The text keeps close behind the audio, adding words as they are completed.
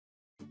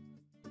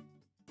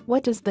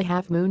What does the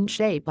half-moon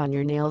shape on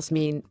your nails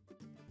mean?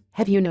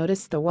 Have you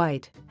noticed the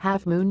white,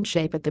 half-moon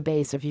shape at the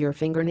base of your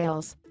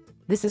fingernails?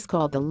 This is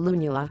called the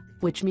lunula,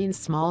 which means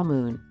small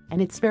moon, and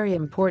it's very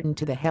important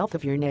to the health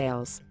of your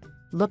nails.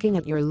 Looking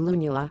at your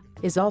lunula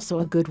is also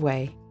a good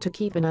way to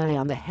keep an eye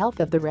on the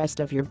health of the rest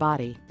of your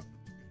body.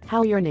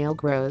 How your nail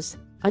grows.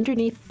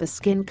 Underneath the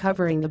skin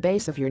covering the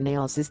base of your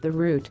nails is the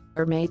root,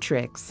 or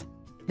matrix.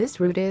 This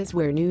root is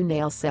where new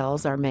nail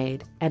cells are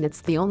made, and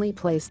it's the only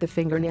place the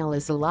fingernail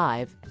is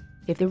alive.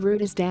 If the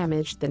root is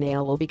damaged, the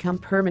nail will become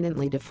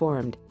permanently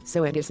deformed,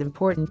 so it is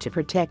important to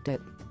protect it.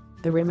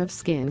 The rim of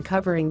skin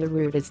covering the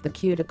root is the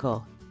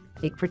cuticle.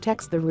 It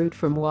protects the root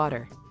from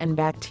water and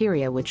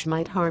bacteria which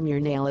might harm your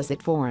nail as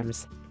it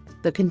forms.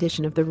 The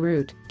condition of the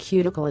root,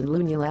 cuticle and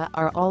lunula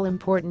are all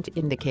important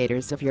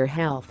indicators of your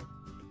health.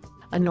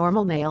 A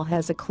normal nail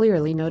has a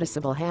clearly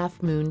noticeable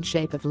half-moon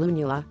shape of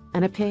lunula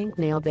and a pink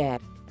nail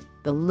bed.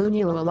 The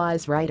lunula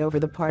lies right over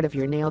the part of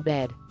your nail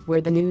bed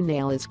where the new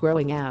nail is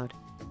growing out.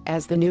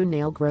 As the new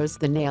nail grows,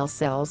 the nail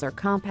cells are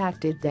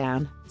compacted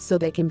down so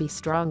they can be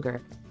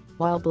stronger.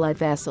 While blood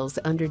vessels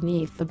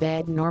underneath the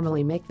bed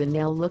normally make the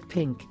nail look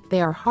pink,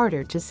 they are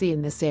harder to see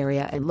in this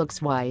area and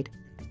looks white.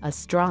 A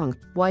strong,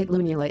 white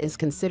lunula is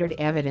considered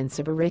evidence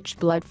of a rich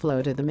blood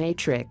flow to the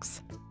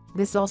matrix.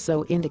 This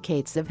also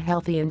indicates a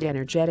healthy and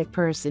energetic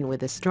person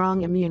with a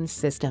strong immune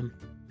system.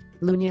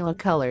 Lunula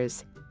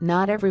colors.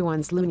 Not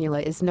everyone's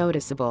lunula is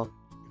noticeable.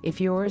 If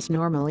yours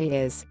normally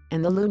is,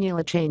 and the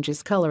lunula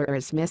changes color or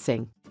is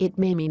missing, it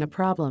may mean a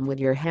problem with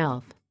your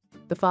health.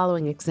 The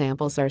following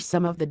examples are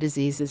some of the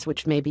diseases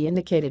which may be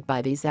indicated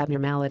by these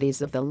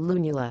abnormalities of the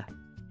lunula.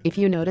 If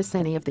you notice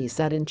any of these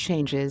sudden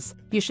changes,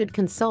 you should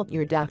consult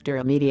your doctor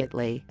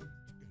immediately.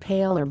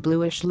 Pale or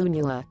bluish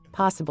lunula,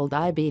 possible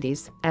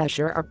diabetes,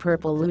 azure or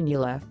purple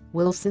lunula,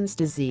 Wilson's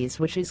disease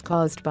which is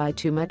caused by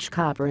too much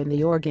copper in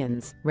the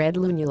organs, red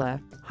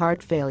lunula,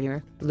 heart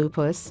failure,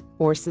 lupus,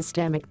 or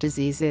systemic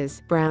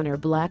diseases, brown or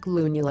black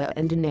lunula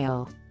and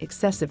nail,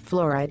 excessive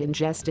fluoride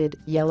ingested,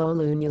 yellow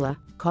lunula,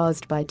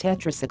 caused by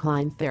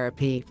tetracycline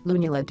therapy,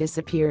 lunula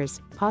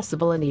disappears,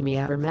 possible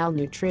anemia or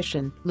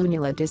malnutrition,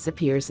 lunula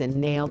disappears and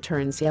nail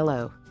turns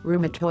yellow.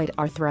 Rheumatoid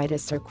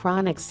arthritis or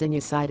chronic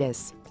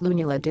sinusitis,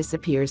 lunula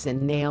disappears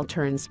and nail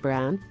turns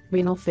brown.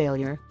 Renal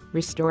failure,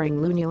 restoring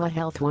lunula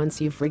health. Once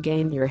you've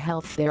regained your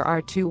health, there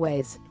are two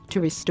ways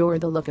to restore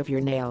the look of your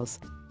nails.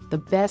 The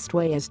best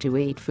way is to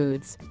eat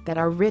foods that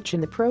are rich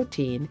in the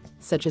protein,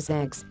 such as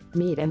eggs,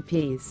 meat and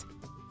peas.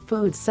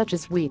 Foods such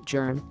as wheat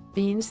germ,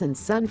 beans and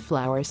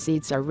sunflower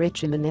seeds are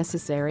rich in the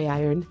necessary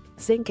iron,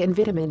 zinc and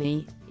vitamin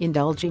E.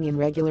 Indulging in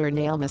regular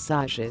nail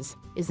massages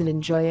is an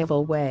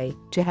enjoyable way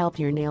to help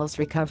your nails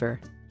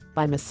recover.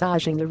 By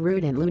massaging the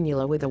root and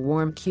lunula with a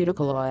warm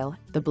cuticle oil,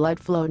 the blood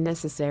flow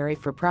necessary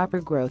for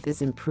proper growth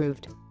is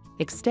improved.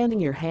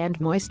 Extending your hand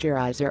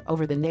moisturizer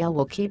over the nail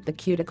will keep the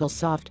cuticle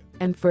soft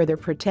and further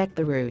protect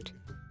the root.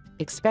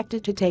 Expect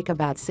it to take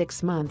about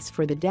 6 months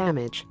for the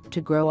damage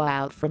to grow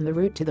out from the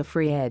root to the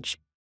free edge.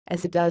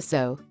 As it does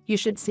so, you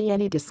should see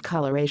any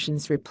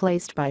discolorations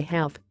replaced by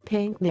health,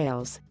 pink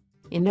nails.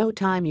 In no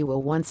time you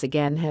will once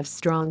again have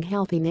strong,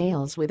 healthy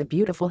nails with a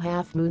beautiful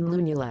half-moon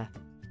lunula.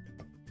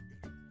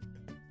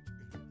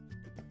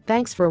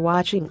 Thanks for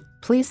watching.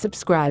 Please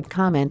subscribe,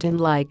 comment and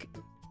like.